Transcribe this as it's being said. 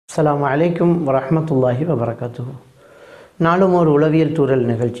அஸ்ஸலாமு அலைக்கும் வரஹ்மத்துல்லாஹி வபரகாத்துஹு. நாளும் ஒரு உளவியல் தூறல்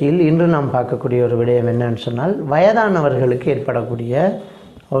நிகழ்ச்சியில் இன்று நாம் பார்க்கக்கூடிய ஒரு விடயம் என்னன்னு சொன்னால், வயதானவர்களுக்கு ஏற்படக்கூடிய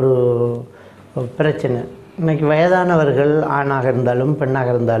ஒரு பிரச்சனை. இன்றைக்கி வயதானவர்கள் ஆணாக இருந்தாலும்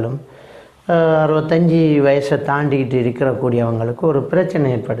பெண்ணாக இருந்தாலும் 65 வயசை தாண்டிக்கிட்டு இருக்கக்கூடியவங்களுக்கு ஒரு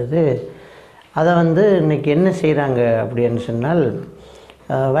பிரச்சனை ஏற்படுது. அதை இன்றைக்கி என்ன செய்கிறாங்க அப்படின்னு சொன்னால்,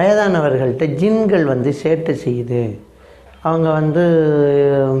 வயதானவர்கள்ட்ட ஜின்கள் சேட்டை செய்யுது. அவங்க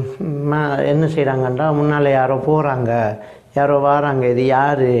என்ன செய்கிறாங்கன்றா, முன்னால் யாரோ போகிறாங்க, யாரோ வராங்க, இது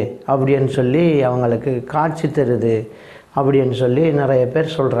யார் அப்படின்னு சொல்லி அவங்களுக்கு காட்சி தருது அப்படின்னு சொல்லி நிறைய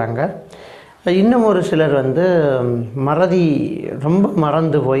பேர் சொல்கிறாங்க. இன்னும் ஒரு சிலர் மறதி ரொம்ப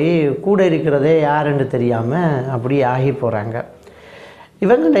மறந்து போய் கூட இருக்கிறதே யாருன்னு தெரியாமல் அப்படி ஆகி போகிறாங்க.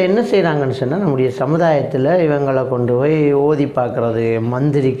 இவங்களை என்ன செய்கிறாங்கன்னு சொன்னால், நம்முடைய சமுதாயத்தில் இவங்களை கொண்டு போய் ஓதி பார்க்குறது,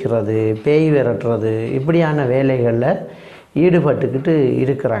 மந்திரிக்கிறது, பேய் விரட்டுறது, இப்படியான வேலைகளில் ஈடுபட்டுக்கிட்டு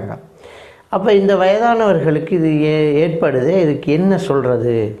இருக்கிறாங்க. அப்போ இந்த வயதானவர்களுக்கு இது ஏற்படுது. இதுக்கு என்ன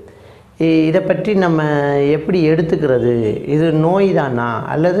சொல்கிறது, இதை பற்றி நம்ம எப்படி எடுத்துக்கிறது, இது நோய் தானா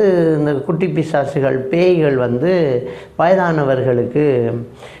அல்லது இந்த குட்டி பிசாசுகள் பேய்கள் வயதானவர்களுக்கு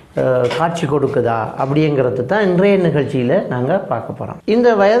காட்சி கொடுக்குதா அப்படிங்கிறது தான் இன்றைய நிகழ்ச்சியில் நாங்கள் பார்க்க போகிறோம். இந்த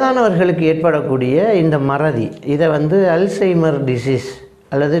வயதானவர்களுக்கு ஏற்படக்கூடிய இந்த மறதி, இதை அல்சைமர் டிசீஸ்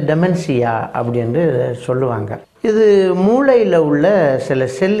அல்லது டெமென்சியா அப்படின்னு சொல்லுவாங்க. இது மூளையில் உள்ள சில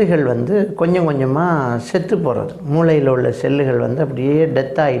செல்லுகள் கொஞ்சம் கொஞ்சமாக செத்து போகிறது. மூளையில் உள்ள செல்லுகள் அப்படியே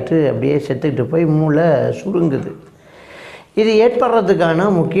டெத் ஆகிட்டு அப்படியே செத்துக்கிட்டு போய் மூளை சுருங்குது. இது ஏற்படுறதுக்கான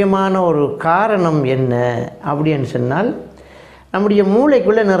முக்கியமான ஒரு காரணம் என்ன அப்படின்னு சொன்னால், நம்முடைய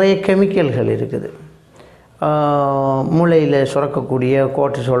மூளைக்குள்ளே நிறைய கெமிக்கல்கள் இருக்குது. மூளையில் சுரக்கக்கூடிய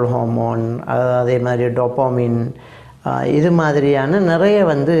கோர்ட்டிசோல் ஹார்மோன், அதே மாதிரி டோபாமின், இது மாதிரியான நிறைய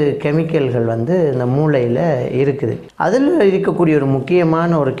கெமிக்கல்கள் இந்த மூளையில் இருக்குது. அதில் இருக்கக்கூடிய ஒரு முக்கியமான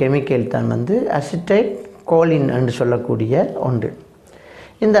ஒரு கெமிக்கல் தான் அசிட்டைட் கோலின் என்று சொல்லக்கூடிய ஒன்று.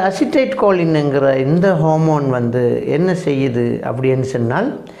 இந்த அசிட்டைட் கோலின்ங்கிற இந்த ஹார்மோன் என்ன செய்யுது அப்படின்னு சொன்னால்,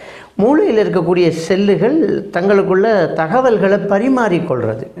 மூளையில் இருக்கக்கூடிய செல்லுகள் தங்களுக்குள்ள தகவல்களை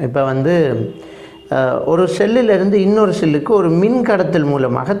பரிமாறிக்கொள்கிறது. இப்போ ஒரு செல்லிலிருந்து இன்னொரு செல்லுக்கு ஒரு மின் கடத்தல்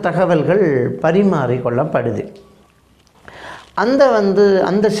மூலமாக தகவல்கள் பரிமாறிக்கொள்ளப்படுது.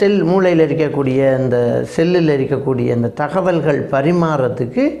 அந்த செல் மூளையில் இருக்கக்கூடிய அந்த செல்லில் இருக்கக்கூடிய அந்த தகவல்கள்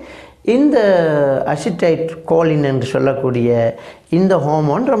பரிமாறத்துக்கு இந்த அசிட்டைட் கோலின் என்று சொல்லக்கூடிய இந்த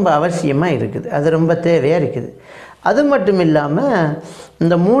ஹார்மோன் ரொம்ப அவசியமாக இருக்குது. அது ரொம்ப தேவையாக இருக்குது. அது மட்டும் இல்லாமல்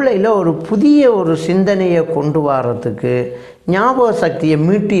இந்த மூளையில் ஒரு புதிய ஒரு சிந்தனையை கொண்டு வரத்துக்கு, ஞாபக சக்தியை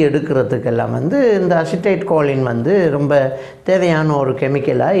மீட்டி எடுக்கிறதுக்கெல்லாம் இந்த அசிட்டைட் கோலின் ரொம்ப தேவையான ஒரு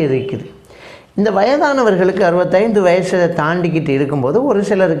கெமிக்கலாக இருக்குது. இந்த வயதானவர்களுக்கு 65 வயசை தாண்டிக்கிட்டு இருக்கும்போது ஒரு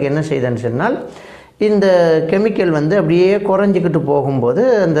சிலருக்கு என்ன செய்யுதுன்னு சொன்னால், இந்த கெமிக்கல் அப்படியே குறைஞ்சிக்கிட்டு போகும்போது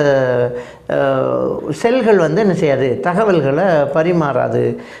அந்த செல்கள் என்ன செய்யாது, தகவல்களை பரிமாறாது.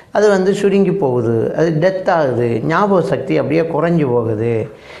 அது சுருங்கி போகுது, அது டெத் ஆகுது, ஞாபக சக்தி அப்படியே குறைஞ்சி போகுது.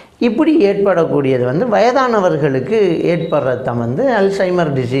 இப்படி ஏற்படக்கூடியது வயதானவர்களுக்கு ஏற்படுறது தான்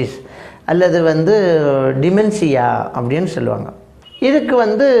அல்சைமர் டிசீஸ் அல்லது டிமென்சியா அப்படின்னு சொல்லுவாங்க. இதுக்கு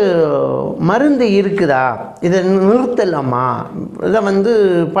மருந்து இருக்குதா, இதை நிறுத்தலாமா, இதை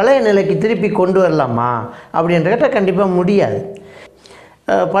பழைய நிலைக்கு திருப்பி கொண்டு வரலாமா அப்படின்ற கேட்டால் கண்டிப்பாக முடியாது.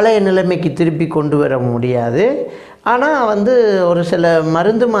 பழைய நிலைமைக்கு திருப்பி கொண்டு வர முடியாது. ஆனால் ஒரு சில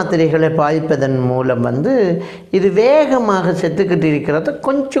மருந்து மாத்திரைகளை பாய்ப்பதன் மூலம் இது வேகமாக செத்துக்கிட்டு இருக்கிறத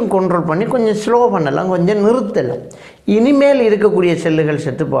கொஞ்சம் கண்ட்ரோல் பண்ணி கொஞ்சம் ஸ்லோ பண்ணலாம், கொஞ்சம் நிறுத்தலாம். இனிமேல் இருக்கக்கூடிய செல்லுகள்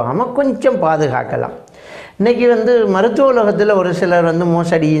செத்து போகாமல் கொஞ்சம் பாதுகாக்கலாம். இன்றைக்கி மருத்துவ உலகத்தில் ஒரு சிலர்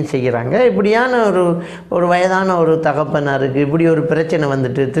மோசடியும் செய்கிறாங்க. இப்படியான ஒரு வயதான ஒரு தகப்பனாருக்கு இப்படி ஒரு பிரச்சனை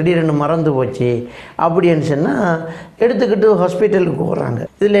திடீரென்னு மறந்து போச்சு அப்படின்னு சொன்னால் எடுத்துக்கிட்டு ஹாஸ்பிட்டலுக்கு போகிறாங்க.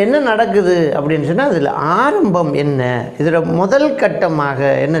 இதில் என்ன நடக்குது அப்படின்னு சொன்னால், அதில் ஆரம்பம் என்ன, இதில் முதல்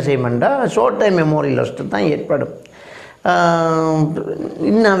கட்டமாக என்ன செய்யணும்னா ஷார்ட் டைம் மெமோரி லாஸ் தான் ஏற்படும்.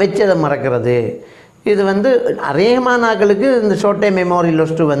 இன்னும் வச்சதை மறக்கிறது. இது அதிகமான ஆட்களுக்கு இந்த ஷார்ட் டைம் மெமோரி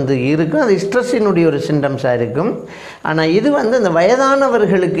லாஸ்ட்டு இருக்கும். அது ஸ்ட்ரெஸ்ஸினுடைய ஒரு சிம்டம்ஸாக இருக்கும். ஆனால் இது இந்த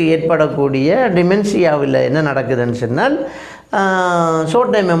வயதானவர்களுக்கு ஏற்படக்கூடிய டிமென்சியாவில் என்ன நடக்குதுன்னு சொன்னால்,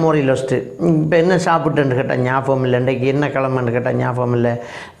 ஷார்ட் டைம் மெமோரி லாஸ்ட்டு. இப்போ என்ன சாப்பிட்டுன்னு கேட்டால் ஞாபகம் இல்லை, இன்றைக்கி என்ன கிழமைன்னு கேட்டால் ஞாபகம் இல்லை,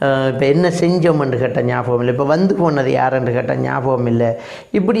 இப்போ என்ன செஞ்சோம்னு கேட்டால் ஞாபகம் இல்லை, இப்போ போனது யாருன்னு கேட்டால் ஞாபகம் இல்லை.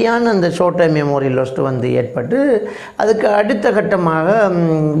 இப்படியான அந்த ஷார்ட் டைம் மெமோரி லாஸ்ட்டு ஏற்பட்டு அதுக்கு அடுத்த கட்டமாக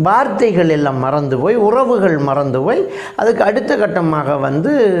வார்த்தைகள் எல்லாம் மறந்து போய், உறவுகள் மறந்து போய், அதுக்கு அடுத்த கட்டமாக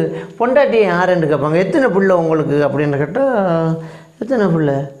பொண்டாட்டியை யாருன்னு கேட்பாங்க, எத்தனை பிள்ளை உங்களுக்கு அப்படின்னு கேட்டால் எத்தனை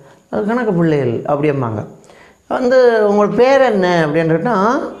பிள்ளை, கணக்கு பிள்ளைகள் அப்படிம்பாங்க. உங்கள் பேர் என்ன அப்படின்னு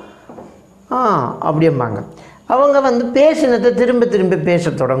கேட்டால் அப்படிம்பாங்க. அவங்க வந்து பேசினதை திரும்ப திரும்ப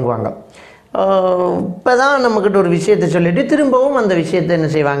பேச தொடங்குவாங்க. இப்போ தான் நம்மக்கிட்ட ஒரு விஷயத்தை சொல்லிவிட்டு திரும்பவும் அந்த விஷயத்தை என்ன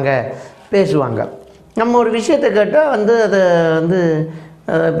செய்வாங்க, பேசுவாங்க. நம்ம ஒரு விஷயத்தை கேட்டால் வந்து அதை வந்து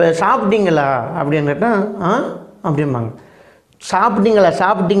இப்போ சாப்பிட்டீங்களா அப்படின்னு கேட்டால் அப்படிம்பாங்க.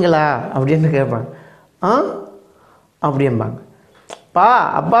 சாப்பிட்டீங்களா அப்படின்னு கேட்பாங்க. அப்படிம்பாங்க.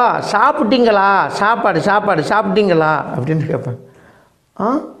 அப்பா சாப்பிட்டீங்களா, சாப்பாடு சாப்பிட்டீங்களா அப்படின்னு கேட்பாங்க.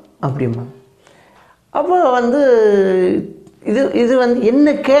 அப்படிம்பாங்க. அப்போ வந்து இது வந்து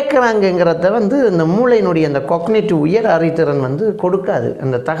என்ன கேட்குறாங்கங்கிறத வந்து இந்த மூளையினுடைய அந்த காக்னிட்டிவ் உயர் அறிதிறன் வந்து கொடுக்காது,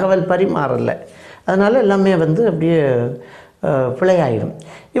 அந்த தகவல் பரிமாறல. அதனால் எல்லாமே வந்து அப்படியே பிழையாயிடும்.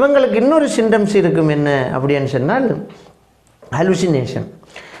 இவங்களுக்கு இன்னொரு சிம்டம்ஸ் இருக்கும். என்ன அப்படின்னு சொன்னால் ஹலுசினேஷன்.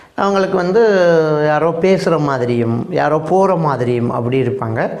 அவங்களுக்கு வந்து யாரோ பேசுகிற மாதிரியும் யாரோ போகிற மாதிரியும் அப்படி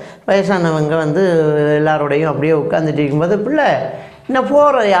இருப்பாங்க. வயசானவங்க வந்து எல்லாரோடையும் அப்படியே உட்காந்துட்டு இருக்கும்போது, பிள்ளை என்ன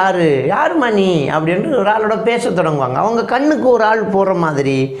போகிற யார் மணி அப்படின்ட்டு ஒரு ஆளோட பேச தொடங்குவாங்க. அவங்க கண்ணுக்கு ஒரு ஆள் போகிற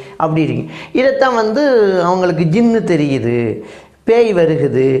மாதிரி அப்படி இருக்கு. இதைத்தான் வந்து அவங்களுக்கு ஜின்னு தெரியுது, பேய்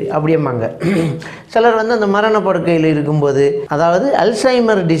வருகுது அப்படிம்பாங்க. சிலர் வந்து அந்த மரண படுக்கையில் இருக்கும்போது, அதாவது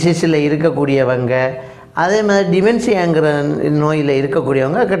அல்சைமர் டிசீஸில் இருக்கக்கூடியவங்க, அதே மாதிரி டிமென்சியாங்கிற நோயில்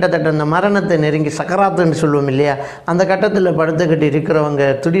இருக்கக்கூடியவங்க, கிட்டத்தட்ட அந்த மரணத்தை நெருங்கி சக்கராத்துன்னு சொல்லுவோம் இல்லையா, அந்த கட்டத்தில் படுத்துக்கிட்டு இருக்கிறவங்க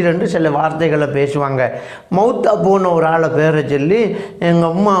திடீரென்று சில வார்த்தைகளை பேசுவாங்க. மௌத்தா போன ஒரு ஆளை பேரை சொல்லி,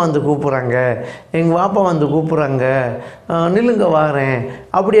 எங்கள் அம்மா வந்து கூப்பிட்றாங்க, எங்கள் பாப்பா வந்து கூப்பிட்றாங்க, நில்லுங்க வாரேன்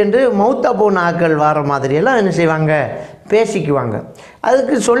அப்படின்ட்டு மௌத்தா போன ஆக்கள் வார மாதிரியெல்லாம் என்ன செய்வாங்க, பேசிக்குவாங்க.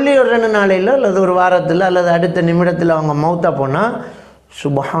 அதுக்கு சொல்லி ஒரு 2 நாளையில் அல்லது ஒரு வாரத்தில் அல்லது அடுத்த நிமிடத்தில் அவங்க மௌத்தா போனால்,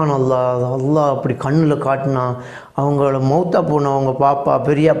 சுபஹான் அல்லாஹ், அல்லாஹ் அப்படி கண்ணில் காட்டினா அவங்களோட மௌத்தா போன அவங்க பாப்பா,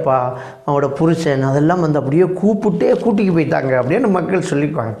 பெரியப்பா, அவங்களோட புருஷன் அதெல்லாம் வந்து அப்படியே கூட்டிக்கு போயிட்டாங்க அப்படின்னு மக்கள்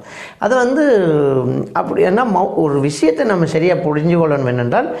சொல்லிக்குவாங்க. அது வந்து அப்படி ஏன்னா ஒரு விஷயத்தை நம்ம சரியாக புரிஞ்சுக்கொள்ளணும்.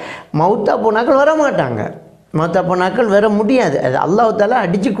 என்னென்றால் மௌத்தா போனாக்கள் வரமாட்டாங்க, மௌத்தா போனாக்கள் வர முடியாது. அது அல்லாஹ் தஆலா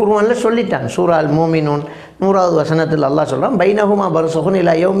அடித்து குர்ஆனில் சொல்லிட்டான். சூரா அல் மூமினூன் 100வது வசனத்தில் அல்லாஹ் சொல்கிறான், பைனஹுமா பர்ஸுகுன்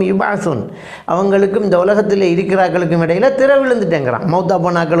இலா யௌமி யுபஅஸூன். அவங்களுக்கும் இந்த உலகத்தில் இருக்கிறார்களுக்கும் இடையில் திரை விழுந்துட்டேங்கிறான். மௌத்தா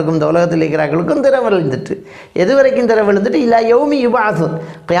போனாக்களுக்கும் இந்த உலகத்தில் இருக்கிறார்களுக்கும் திரை விழுந்துட்டு, எது வரைக்கும் திரை விழுந்துட்டு, இலா யௌமி யுபஅஸூன்,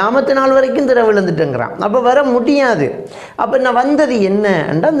 கியாமத்து நாள் வரைக்கும் திரை விழுந்துட்டுங்கிறான். அப்போ வர முடியாது. அப்போ நான் வந்தது என்ன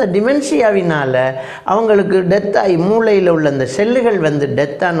என்றால், அந்த டிமென்ஷியாவினால் அவங்களுக்கு டெத்தாகி மூளையில் உள்ள அந்த செல்லுகள் வந்து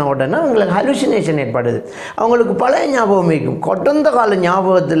டெத்தான உடனே அவங்களுக்கு ஹலுசினேஷன் ஏற்படுது. அவங்களுக்கு பழைய ஞாபகம் இருக்கும், கொட்டந்த கால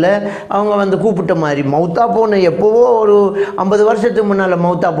ஞாபகத்தில் அவங்க வந்து கூப்பிட்ட மாதிரி மௌத்தா போன எப்போவோ ஒரு 50 வருஷத்துக்கு முன்னால்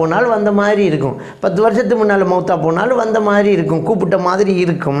மௌத்தா போனால் வந்த மாதிரி இருக்கும், 10 வருஷத்துக்கு முன்னால் மௌத்தா போனாலும் வந்த மாதிரி இருக்கும், கூப்பிட்ட மாதிரி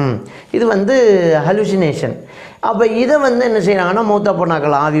இருக்கும். இது வந்து ஹலுசினேஷன். அப்போ இதை வந்து என்ன செய்கிறாங்கன்னா, மௌத்தா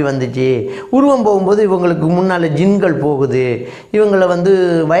போனாக்கள் ஆவி வந்துச்சு, உருவம் போகும்போது இவங்களுக்கு முன்னால் ஜின்கள் போகுது, இவங்களை வந்து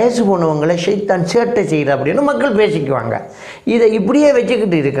வயசு போனவங்களை ஷைத்தான் சேட்டை செய்கிற அப்படின்னு மக்கள் பேசிக்குவாங்க. இதை இப்படியே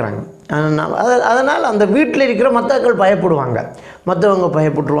வச்சுக்கிட்டு இருக்கிறாங்க. அதனால் அந்த வீட்டில் இருக்கிற மற்றவர்கள் பயப்படுவாங்க, மற்றவங்க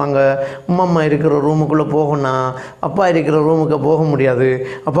பயப்பட்டுருவாங்க. அம்மா இருக்கிற ரூமுக்குள்ளே போகணும், அப்பா இருக்கிற ரூமுக்கு போக முடியாது,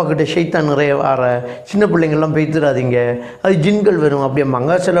 அப்பா கிட்ட ஷைத்தான் நிறைய வர, சின்ன பிள்ளைங்கள்லாம் பெய்த்துடாதீங்க, அது ஜின்கள் வரும்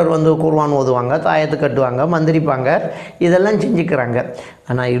அப்படிம்பாங்க. சிலர் வந்து குர்ஆன் ஓதுவாங்க, தாயத்து கட்டுவாங்க, மந்திரிப்பாங்க, இதெல்லாம் செஞ்சுக்கிறாங்க.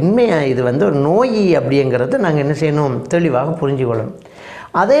 ஆனால் உண்மையாக இது வந்து ஒரு நோய் அப்படிங்கிறது நாங்கள் என்ன செய்யணும், தெளிவாக புரிஞ்சுக்கொள்ளணும்.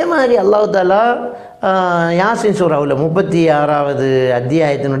 அதே மாதிரி அல்லாஹ் தஆலா யாசின் சூராவில் 36வது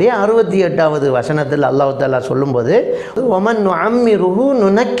அத்தியாயத்தினுடைய 68வது வசனத்தில் அல்லாஹ் தஆலா சொல்லும்போது, ஒமன் நுஅம்மிருஹு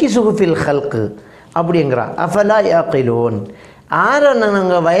நுனக்கிசுஹு ஃபில் ஹல்க் அப்படிங்கிறான். அஃபலா யாகிலூன். யாரை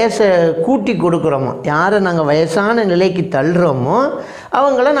நாங்கள் வயசை கூட்டி கொடுக்குறோமோ, யாரை நாங்கள் வயசான நிலைக்கு தள்ளுறோமோ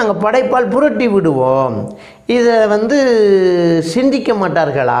அவங்கள நாங்கள் படைப்பால் புரட்டி விடுவோம், இதை வந்து சிந்திக்க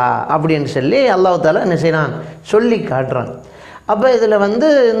மாட்டார்களா அப்படின்னு சொல்லி அல்லாஹ் தஆலா என்ன செய்கிறான், சொல்லி காட்டுறான். அப்போ இதில் வந்து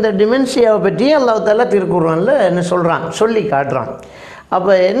இந்த டிமென்ஷியாவை பற்றி அல்லாஹ் தஆலா திருக்குர்ஆனில் என்ன சொல்கிறான், சொல்லி காட்டுறான்.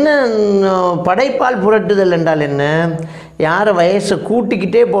 அப்போ என்ன படைப்பால் புரட்டுதல் என்றால் என்ன, யாரை வயசை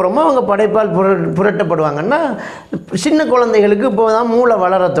கூட்டிக்கிட்டே போகிறோமோ அவங்க படைப்பால் புரட்டப்படுவாங்கன்னா, சின்ன குழந்தைகளுக்கு இப்போ தான் மூளை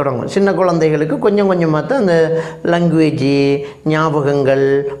வளர தொடங்கும். சின்ன குழந்தைகளுக்கு கொஞ்சம் கொஞ்சமாக தான் அந்த லாங்குவேஜ், ஞாபகங்கள்,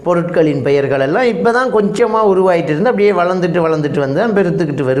 பொருட்களின் பெயர்கள் எல்லாம் இப்போ தான் கொஞ்சமாக உருவாகிட்டு இருந்து அப்படியே வளர்ந்துட்டு வந்து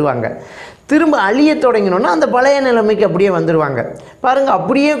பெருத்துக்கிட்டு வருவாங்க. திரும்ப அழிய தொடங்கினோன்னா அந்த பழைய நிலைமைக்கு அப்படியே வந்துடுவாங்க. பாருங்கள்,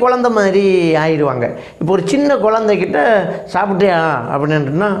 அப்படியே குழந்த மாதிரி ஆயிடுவாங்க. இப்போ ஒரு சின்ன குழந்தைகிட்ட சாப்பிட்டியா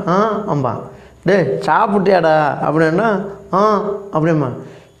அப்படின்ட்டுனா ஆம்பா, டே சாப்பிட்டியாடா அப்படின்னா அப்படிம்மா,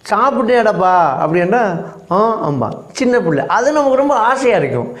 சாப்பிட்டியாடாப்பா அப்படின்னா ஆம்பா, சின்ன பிள்ளை. அது நமக்கு ரொம்ப ஆசையாக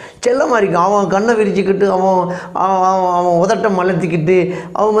இருக்கும், செல்லமாக இருக்கும். அவன் கண்ணை விரிச்சிக்கிட்டு அவன் உதட்டை மலர்த்திக்கிட்டு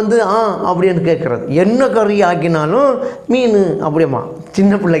அவன் வந்து அப்படின்னு கேட்குறது. என்ன கறி ஆக்கினாலும் மீன் அப்படியம்மா,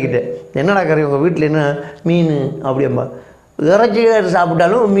 சின்ன பிள்ளைகிட்ட என்னடா கறி உங்கள் வீட்டில் என்ன மீன் அப்படியம்மா, இறைச்சி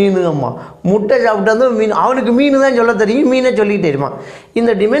சாப்பிட்டாலும் மீன் அம்மா, முட்டை சாப்பிட்டாலும் மீன். அவனுக்கு மீன் தான் சொல்ல தெரியும், மீனை சொல்லிகிட்டே இருப்பான்.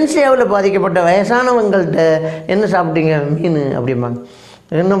 இந்த டிமென்ஷியாவில் பாதிக்கப்பட்ட வயசானவங்கள்ட்ட என்ன சாப்பிட்டீங்க? மீன் அப்படிம்பாங்க.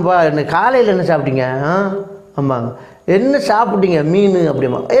 என்னப்பா என்ன காலையில் என்ன சாப்பிட்டீங்க? ஆமாங்க. என்ன சாப்பிட்டீங்க? மீன்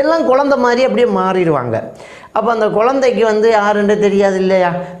அப்படிம்பாங்க. எல்லாம் குழந்தை மாதிரி அப்படியே மாறிடுவாங்க. அப்போ அந்த குழந்தைக்கு வந்து யாருன்னு தெரியாது இல்லையா,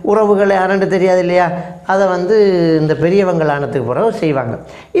 உறவுகள் யாருன்னு தெரியாது இல்லையா, அதை வந்து இந்த பெரியவங்களானதுக்கு பிறகு செய்வாங்க.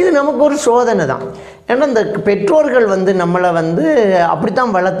 இது நமக்கு ஒரு சோதனை தான். ஏன்னா இந்த பெற்றோர்கள் வந்து நம்மளை வந்து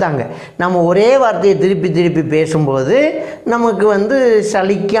அப்படித்தான் வளர்த்தாங்க. நம்ம ஒரே வார்த்தையை திருப்பி திருப்பி பேசும்போது நமக்கு வந்து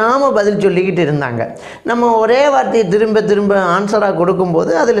சலிக்காமல் பதில் சொல்லிக்கிட்டு இருந்தாங்க. நம்ம ஒரே வார்த்தையை திரும்ப திரும்ப ஆன்சராக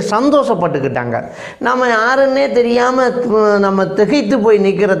கொடுக்கும்போது அதில் சந்தோஷப்பட்டுக்கிட்டாங்க. நம்ம யாருன்னே தெரியாமல் நம்ம திகைத்து போய்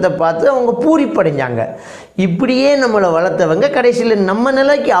நிற்கிறத பார்த்து அவங்க பூரிப்படைஞ்சாங்க. இப்படியே நம்மளை வளர்த்தவங்க கடைசியில் நம்ம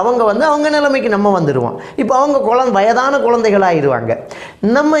நிலைக்கு அவங்க வந்து அவங்க நிலைமைக்கு நம்ம வந்துடுவோம். இப்போ அவங்க வயதான குழந்தைகளாகிடுவாங்க.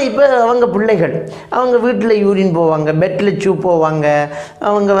 நம்ம இப்போ அவங்க பிள்ளைகள், அவங்க வீட்டில் யூரின் போவாங்க, பெட்டில் சூ போவாங்க,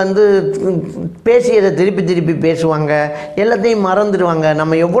 அவங்க வந்து பேசியதை திருப்பி திருப்பி பேசுவாங்க, எல்லாத்தையும் மறந்துடுவாங்க.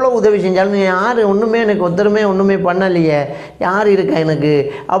 நம்ம எவ்வளோ உதவி செஞ்சாலும் யார் ஒன்றுமே எனக்கு ஒருத்தருமே ஒன்றுமே பண்ணலையே, யார் இருக்கா எனக்கு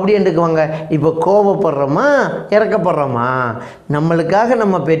அப்படின்ட்டுக்குவாங்க. இப்போ கோபப்படுறோமா இறக்கப்படுறோமா? நம்மளுக்காக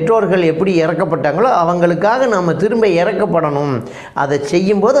நம்ம பெற்றோர்கள் எப்படி இறக்கப்பட்டாங்களோ அவங்களுக்காக நம்ம திரும்ப இறக்கப்படணும். அதை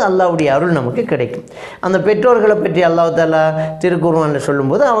செய்யும்போது அல்லாஹ்வுடைய அருள் நமக்கு கிடைக்கும். அந்த பெற்றோர்களை பற்றி அல்லாஹ் தஆலா திருக்குர்ஆனில்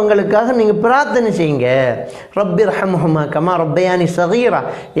சொல்லும்போது அவங்களுக்காக நீங்கள் பிரார்த்தனை செய்யுங்க. ரப்பிர்ஹம்ஹுமா கமா ரப்பயானி ஸகீரா.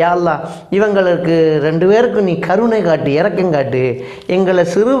 யா அல்லாஹ், இவங்களுக்கு 2 பேருக்கும் நீ கருணை காட்டு, இரக்கம் காட்டு. எங்களை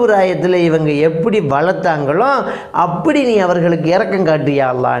சிறுபிராயத்தில் இவங்க எப்படி வளர்த்தாங்களோ அப்படி நீ அவர்களுக்கு இரக்கம் காட்டு யா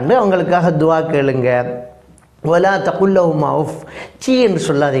அல்லாஹ்ன்னு அவங்களுக்காக துஆ கேளுங்க. வலா தகுல்லஹுமா உஃப், சீ என்று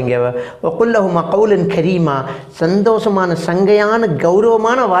சொல்லாதீங்க. வகுல்லஹுமா கவுலன் கரீமா, சந்தோஷமான சங்கையான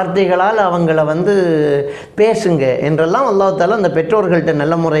கௌரவமான வார்த்தைகளால் அவங்கள வந்து பேசுங்க என்றெல்லாம் அல்லாஹ் தஆலா அந்த பெற்றோர்கள்ட்ட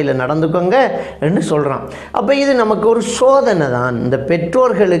நல்ல முறையில் நடந்துக்கோங்க என்று சொல்கிறான். அப்போ இது நமக்கு ஒரு சோதனை தான். இந்த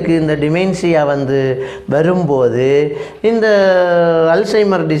பெற்றோர்களுக்கு இந்த டிமென்ஷியா வந்து வரும்போது, இந்த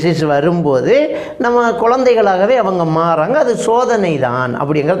அல்சைமர் டிசீஸ் வரும்போது நம்ம குழந்தைகளாகவே அவங்க மாறாங்க. அது சோதனை தான்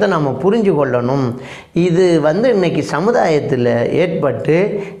அப்படிங்கிறத நம்ம புரிஞ்சு கொள்ளணும். இது வந்து இன்றைக்கி சமுதாயத்தில் ஏற்பட்டு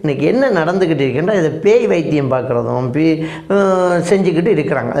இன்றைக்கி என்ன நடந்துக்கிட்டு இருக்குன்னா, இதை பேய் வைத்தியம் பார்க்குறதும் செஞ்சுக்கிட்டு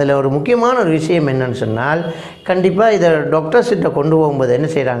இருக்கிறாங்க. அதில் ஒரு முக்கியமான ஒரு விஷயம் என்னன்னு சொன்னால், கண்டிப்பாக இதை டாக்டர்ஸ்கிட்ட கொண்டு போகும்போது என்ன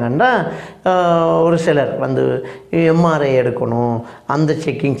செய்கிறாங்கன்னா, ஒரு சிலர் வந்து எம்ஆர்ஐ எடுக்கணும், அந்த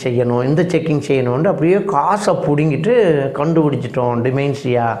செக்கிங் செய்யணும், இந்த செக்கிங் செய்யணுன்ட்டு அப்படியே காசை பிடுங்கிட்டு கண்டுபிடிச்சிட்டோம்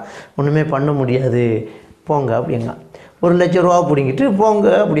டிமென்ஷியா, ஒன்றுமே பண்ண முடியாது போங்க அப்படிங்க. 1 லட்ச ரூபா பிடிங்கிட்டு போங்க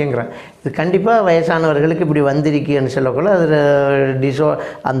அப்படிங்கிறேன். இது கண்டிப்பாக வயசானவர்களுக்கு இப்படி வந்திருக்குன்னு சொல்லக்குள்ள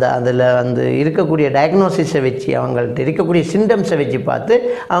அதில் அதில் இருக்கக்கூடிய டயக்னோசிஸை வச்சு, அவங்கள்ட்ட இருக்கக்கூடிய சிம்டம்ஸை வச்சு பார்த்து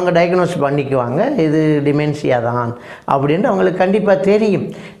அவங்க டயக்னோஸ் பண்ணிக்குவாங்க, இது டிமென்ஷியா தான் அப்படின்ட்டு அவங்களுக்கு கண்டிப்பாக தெரியும்.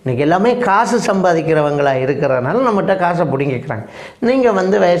 இன்றைக்கி எல்லாமே காசு சம்பாதிக்கிறவங்களாக இருக்கிறதுனால நம்மகிட்ட காசை பிடிங்கிக்கிறாங்க. நீங்கள்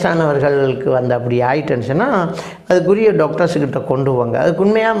வந்து வயசானவர்களுக்கு வந்து அப்படி ஆயிட்டுச்சுன்னா அதுக்குரிய டாக்டர்ஸுக்கிட்ட கொண்டு வாங்க. அதுக்கு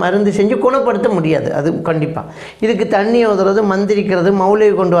உண்மையாக மருந்து செஞ்சு குணப்படுத்த முடியாது. அது கண்டிப்பாக இதுக்கு தண்ணி ஊதுறது, மந்திரிக்கிறது,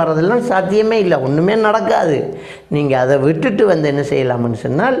 மௌலிகை கொண்டு வர்றதெல்லாம் சாத்தியமே இல்லை, ஒன்றுமே நடக்காது. நீங்கள் அதை விட்டுட்டு வந்து என்ன செய்யலாம்னு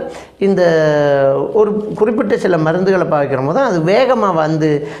சொன்னால், இந்த ஒரு குறிப்பிட்ட சில மருந்துகளை பாவிக்கிற போது அது வேகமாக வந்து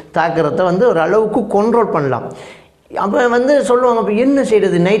தாக்குறத வந்து ஒரு அளவுக்கு கண்ட்ரோல் பண்ணலாம். அப்போ வந்து சொல்லுவாங்க, அப்போ என்ன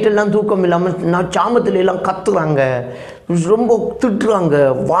செய்கிறது, நைட்டெல்லாம் தூக்கம் இல்லாமல் சாமத்தில் எல்லாம் கத்துறாங்க, ரொம்ப திட்டுறாங்க,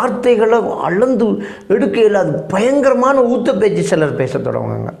 வார்த்தைகளை அளந்து எடுக்கையில் அது பயங்கரமான ஊத்த பேச்சு சிலர் பேச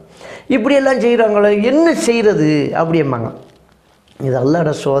தொடங்குவாங்க. இப்படியெல்லாம் செய்கிறாங்களே, என்ன செய்கிறது அப்படிம்பாங்க. இது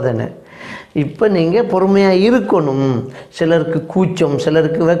அல்லாஹ்வோட சோதனை. இப்போ நீங்கள் பொறுமையாக இருக்கணும். சிலருக்கு கூச்சம்,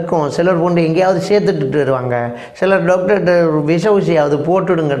 சிலருக்கு வெக்கம், சிலர் கொண்டு எங்கேயாவது சேர்த்துட்டு வருவாங்க. சிலர் டாக்டர்கிட்ட விஷ ஊசியாவது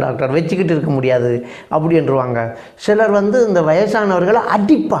போட்டுடுங்க டாக்டர், வச்சுக்கிட்டு இருக்க முடியாது அப்படின்ருவாங்க. சிலர் வந்து இந்த வயசானவர்களை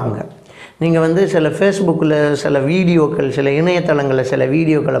அடிப்பாங்க. நீங்கள் வந்து சில ஃபேஸ்புக்கில் சில வீடியோக்கள், சில இணையதளங்களில் சில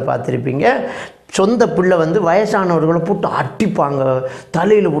வீடியோக்களை பார்த்துருப்பீங்க. சொந்த பிள்ளை வந்து வயசானவர்களை போட்டு அடிப்பாங்க,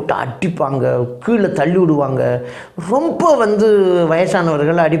 தலையில் போட்டு அடிப்பாங்க, கீழே தள்ளி விடுவாங்க. ரொம்ப வந்து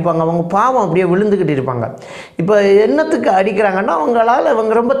வயசானவர்களை அடிப்பாங்க. அவங்க பாவம் அப்படியே விழுந்துக்கிட்டு இருப்பாங்க. இப்போ என்னத்துக்கு அடிக்கிறாங்கன்னா,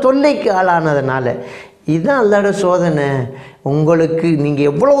 அவங்க ரொம்ப தொல்லைக்கு ஆளானதுனால. இதுதான் அல்லாஹ்வோட சோதனை. உங்களுக்கு நீங்கள்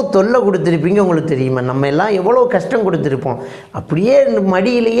எவ்வளோ தொல்லை கொடுத்துருப்பீங்க உங்களுக்கு தெரியுமா? நம்ம எல்லாம் எவ்வளோ கஷ்டம் கொடுத்துருப்போம். அப்படியே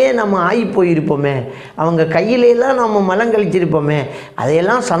மடியிலேயே நம்ம ஆகி போயிருப்போமே, அவங்க கையிலெல்லாம் நம்ம மலங்கழிச்சிருப்போமே.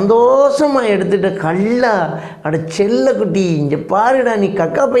 அதையெல்லாம் சந்தோஷமாக எடுத்துகிட்டு அட செல்ல குட்டி, இங்கே பாருடா நீ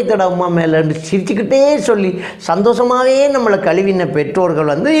கக்கா பைத்தடா அம்மா மேலேன்னு சிரிச்சுக்கிட்டே சொல்லி சந்தோஷமாகவே நம்மளை கழுவின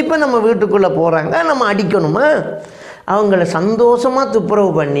பெற்றோர்கள் வந்து இப்போ நம்ம வீட்டுக்குள்ளே போகிறாங்க. நம்ம அடிக்கணுமா? அவங்கள சந்தோஷமாக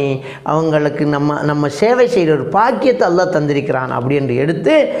துப்புரவு பண்ணி அவங்களுக்கு நம்ம சேவை செய்கிற ஒரு பாக்கியத்தை அல்லாஹ் தந்திருக்கிறான் அப்படின்னு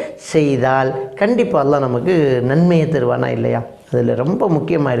எடுத்து செய்தால் கண்டிப்பாக அல்லாஹ் நமக்கு நன்மையை தருவானா இல்லையா? அதில் ரொம்ப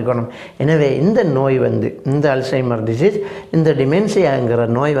முக்கியமாக இருக்கணும். எனவே இந்த நோய் வந்து இந்த அல்சைமர் டிசீஸ், இந்த டிமென்ஷியாங்கிற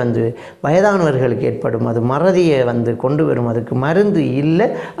நோய் வந்து வயதானவர்களுக்கு ஏற்படும். அது மறதியை வந்து கொண்டு வரும். அதுக்கு மருந்து இல்லை,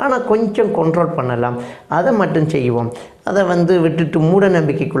 ஆனால் கொஞ்சம் கண்ட்ரோல் பண்ணலாம். அதை மட்டும் செய்வோம். அதை வந்து விட்டுட்டு மூட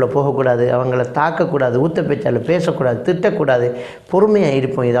நம்பிக்கைக்குள்ளே போகக்கூடாது, அவங்கள தாக்கக்கூடாது, ஊத்த பேச்சால் பேசக்கூடாது, திட்டக்கூடாது, பொறுமையாக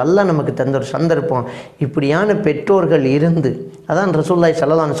இருப்போம். இது அல்லாஹ் நமக்கு தந்த ஒரு சந்தர்ப்பம். இப்படியான பெற்றோர்கள் இருந்து, அதான் ரசூலுல்லாஹி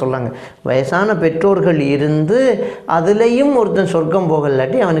ஸல்லல்லாஹு அலைஹி சொல்கிறாங்க, வயசான பெற்றோர்கள் இருந்து அதுலேயும் ஒருத்தன் சொர்க்கம்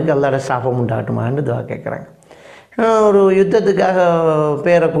போகலாட்டி அவனுக்கு அல்லாஹ்வோட சாபம் உண்டாகட்டுமான்னு துவா கேட்குறாங்க. ஒரு யுத்தத்துக்காக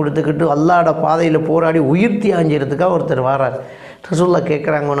பேரை கொடுத்துக்கிட்டு அல்லாஹ்வோட பாதையில் போராடி உயிர் தியாகிக்கிறதுக்காக ஒருத்தர் வாரார். ரசூலுல்லாஹ்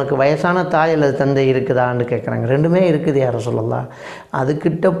கேட்குறாங்க, உனக்கு வயசான தாய் அல்லது தந்தை இருக்குதான்னு கேட்குறாங்க. ரெண்டுமே இருக்குது யார் ரசூலுல்லாஹ்.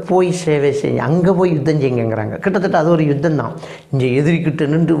 அதுக்கிட்ட போய் சேவை செய்ய, அங்கே போய் யுத்தம் செய்யுங்கிறாங்க. கிட்டத்தட்ட அது ஒரு யுத்தம் தான். இங்கே எதிரிக்கிட்ட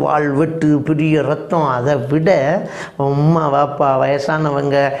நின்று வாழ் வெட்டு பெரிய ரத்தம். அதை விட அம்மா வாப்பா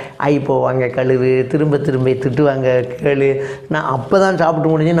வயசானவங்க ஆகி போவாங்க, கழுவு திரும்ப திரும்ப திட்டுவாங்க, கேளு, நான் அப்போ தான்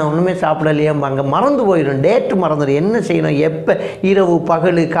சாப்பிட்டு முடிஞ்சு, நான் ஒன்றுமே சாப்பிடலையாம்பாங்க. மறந்து போயிடும், டேட்டு மறந்துடும், என்ன செய்யணும், எப்போ, இரவு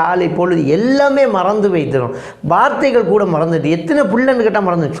பகல் காலை பொழுது எல்லாமே மறந்து வைத்திடும். வார்த்தைகள் கூட மறந்துட்டு, எத்தனை பிள்ளைன்னு கேட்டால்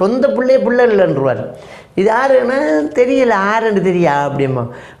மறந்து, சொந்த பிள்ளையே பிள்ளை இல்லைன்றுவார். இது யாருன்னா தெரியல, யாருன்னு தெரியா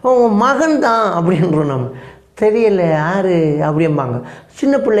அப்படிம்பாங்க. உன் மகன் தான் அப்படின்றோம், நம்ம தெரியல யார் அப்படிம்பாங்க.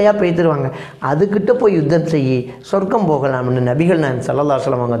 சின்ன பிள்ளையாக பேத்துருவாங்க. அதுக்கிட்ட போய் யுத்தம் செய்யி சொர்க்கம் போகலாம்னு நபிகள் நாயகம் ஸல்லல்லாஹு அலைஹி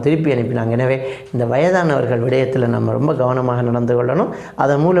வஸல்லம் அவங்க திருப்பி அனுப்பினாங்க. எனவே இந்த வயதானவர்கள் விடயத்தில் நம்ம ரொம்ப கவனமாக நடந்து கொள்ளணும்.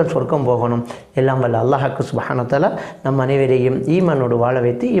 அதன் மூலம் சொர்க்கம் போகணும். எல்லாம் வல்ல அல்லாஹ் சுப்ஹானஹு வ தஆலா நம் அனைவரையும் ஈமானோடு வாழ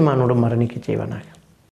வைத்து ஈமானோடு மரணிக்க செய்வானாக.